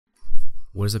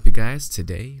What is up, you guys?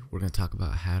 Today we're going to talk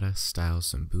about how to style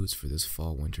some boots for this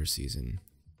fall winter season.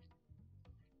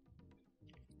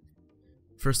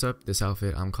 First up, this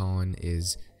outfit I'm calling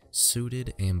is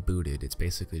suited and booted. It's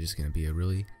basically just going to be a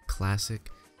really classic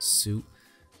suit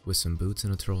with some boots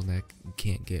and a turtleneck. You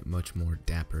can't get much more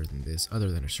dapper than this,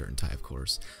 other than a certain tie, of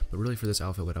course. But really for this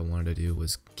outfit, what I wanted to do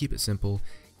was keep it simple,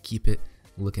 keep it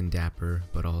looking dapper,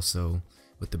 but also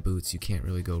with the boots you can't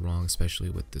really go wrong, especially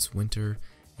with this winter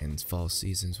and fall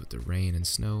seasons with the rain and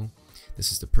snow.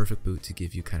 This is the perfect boot to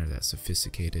give you kind of that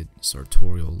sophisticated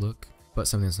sartorial look, but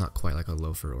something that's not quite like a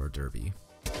loafer or a derby.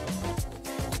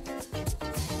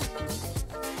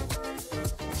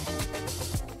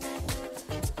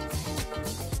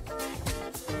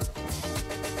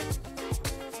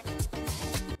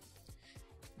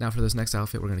 Now for this next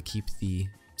outfit, we're going to keep the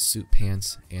suit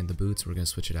pants and the boots. We're going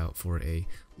to switch it out for a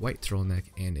white turtleneck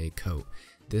and a coat.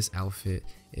 This outfit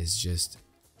is just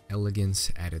elegance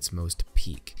at its most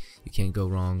peak. You can't go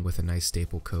wrong with a nice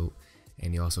staple coat,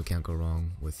 and you also can't go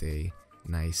wrong with a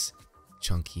nice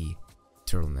chunky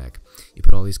turtleneck. You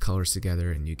put all these colors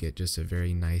together and you get just a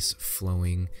very nice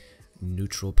flowing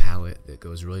neutral palette that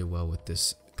goes really well with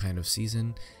this kind of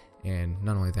season, and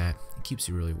not only that, it keeps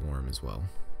you really warm as well.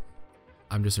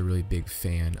 I'm just a really big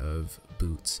fan of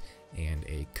boots and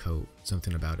a coat.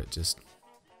 Something about it just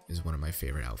is one of my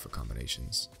favorite outfit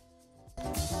combinations.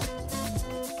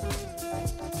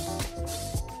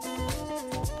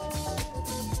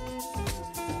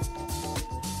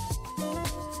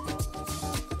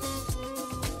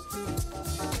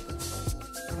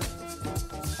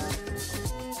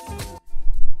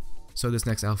 So this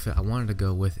next outfit, I wanted to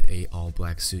go with a all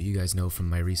black suit. You guys know from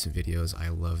my recent videos, I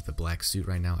love the black suit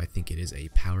right now. I think it is a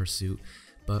power suit,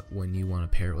 but when you want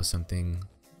to pair it with something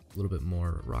a little bit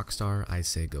more rock star, I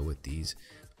say go with these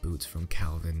boots from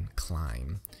Calvin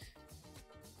Klein.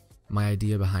 My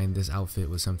idea behind this outfit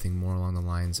was something more along the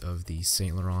lines of the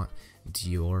Saint Laurent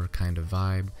Dior kind of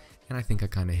vibe, and I think I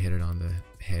kind of hit it on the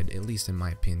head, at least in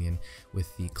my opinion,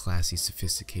 with the classy,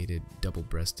 sophisticated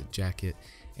double-breasted jacket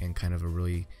and kind of a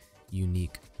really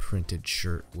unique printed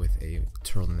shirt with a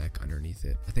turtleneck underneath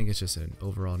it. I think it's just an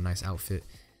overall nice outfit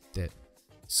that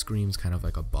screams kind of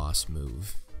like a boss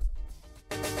move.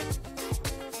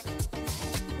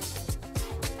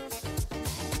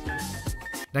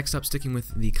 Next up, sticking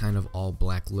with the kind of all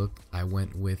black look, I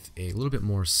went with a little bit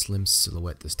more slim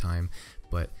silhouette this time,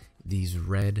 but these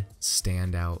red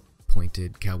standout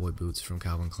pointed cowboy boots from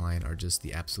Calvin Klein are just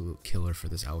the absolute killer for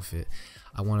this outfit.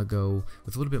 I want to go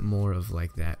with a little bit more of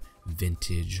like that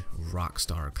vintage rock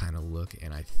star kind of look,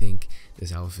 and I think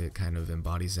this outfit kind of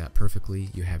embodies that perfectly.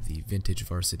 You have the vintage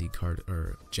varsity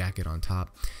jacket on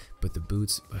top, but the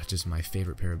boots are just my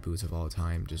favorite pair of boots of all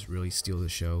time. Just really steal the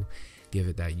show, give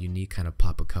it that unique kind of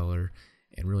pop of color,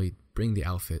 and really bring the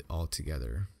outfit all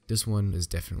together. This one is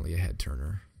definitely a head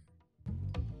turner.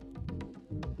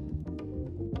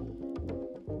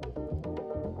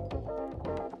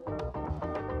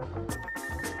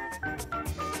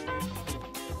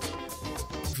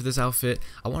 For this outfit,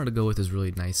 I wanted to go with this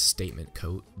really nice statement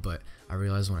coat, but I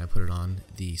realized when I put it on,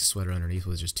 the sweater underneath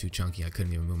was just too chunky. I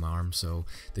couldn't even move my arm. So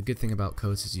the good thing about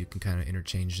coats is you can kind of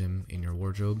interchange them in your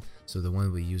wardrobe. So the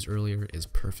one we used earlier is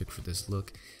perfect for this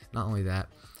look. Not only that,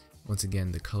 once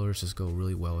again, the colors just go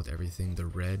really well with everything. The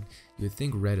red, you would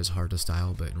think red is hard to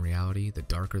style, but in reality, the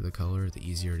darker the color, the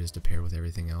easier it is to pair with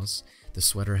everything else. The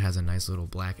sweater has a nice little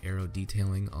black arrow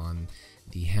detailing on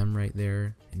the hem right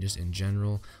there, and just in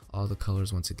general, all the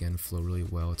colors once again flow really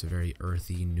well. It's a very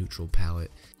earthy, neutral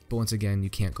palette. But once again, you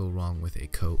can't go wrong with a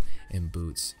coat and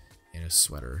boots and a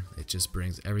sweater. It just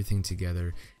brings everything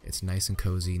together. It's nice and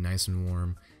cozy, nice and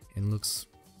warm, and looks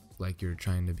like you're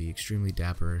trying to be extremely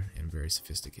dapper and very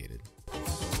sophisticated.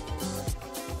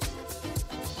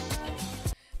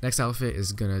 Next outfit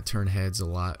is gonna turn heads a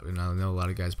lot, and I know a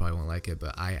lot of guys probably won't like it,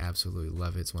 but I absolutely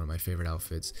love it. It's one of my favorite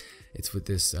outfits. It's with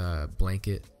this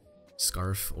blanket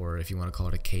scarf, or if you want to call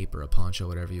it a cape or a poncho,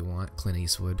 whatever you want, Clint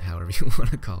Eastwood, however you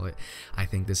want to call it. I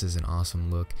think this is an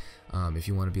awesome look. If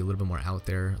you want to be a little bit more out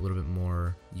there, a little bit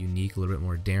more unique, a little bit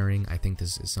more daring, I think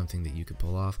this is something that you could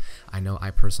pull off. I know I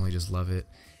personally just love it.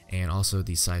 And also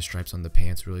these side stripes on the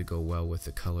pants really go well with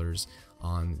the colors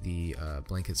on the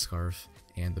blanket scarf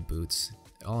and the boots.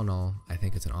 All in all, I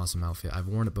think it's an awesome outfit. I've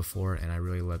worn it before and I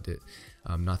really loved it.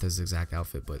 Not this exact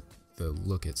outfit, but the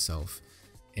look itself.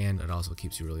 And it also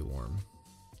keeps you really warm.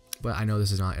 But I know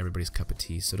this is not everybody's cup of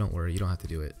tea, so don't worry, you don't have to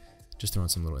do it. Just throwing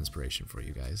some little inspiration for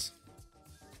you guys.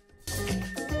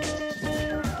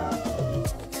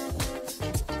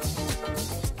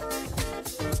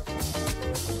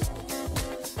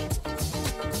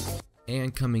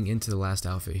 And coming into the last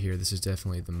outfit here, this is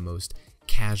definitely the most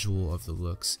casual of the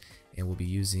looks, and we'll be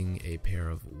using a pair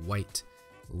of white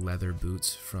leather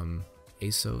boots from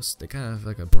ASOS. They're kind of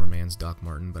like a poor man's Doc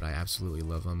Marten, but I absolutely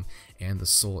love them, and the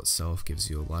sole itself gives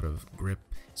you a lot of grip,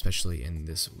 especially in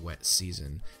this wet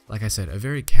season. Like I said, a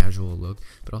very casual look,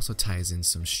 but also ties in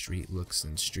some street looks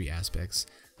and street aspects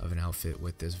of an outfit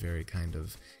with this very kind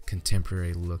of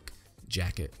contemporary look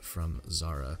jacket from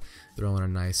Zara. Throw in a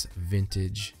nice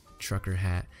vintage trucker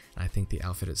hat, and I think the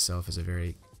outfit itself is a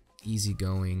very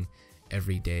easygoing,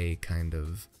 everyday kind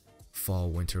of fall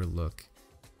winter look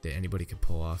that anybody could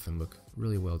pull off and look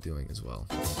really well doing as well.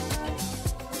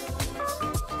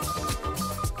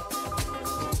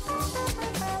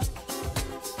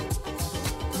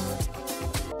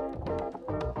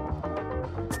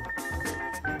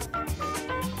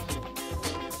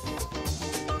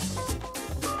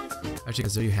 Actually,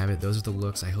 guys, there you have it. Those are the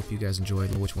looks. I hope you guys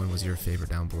enjoyed. Which one was your favorite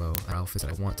down below? Outfits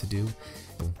that I want to do.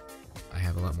 I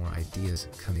have a lot more ideas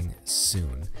coming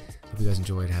soon. Hope you guys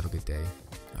enjoyed. Have a good day.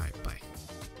 Alright, bye.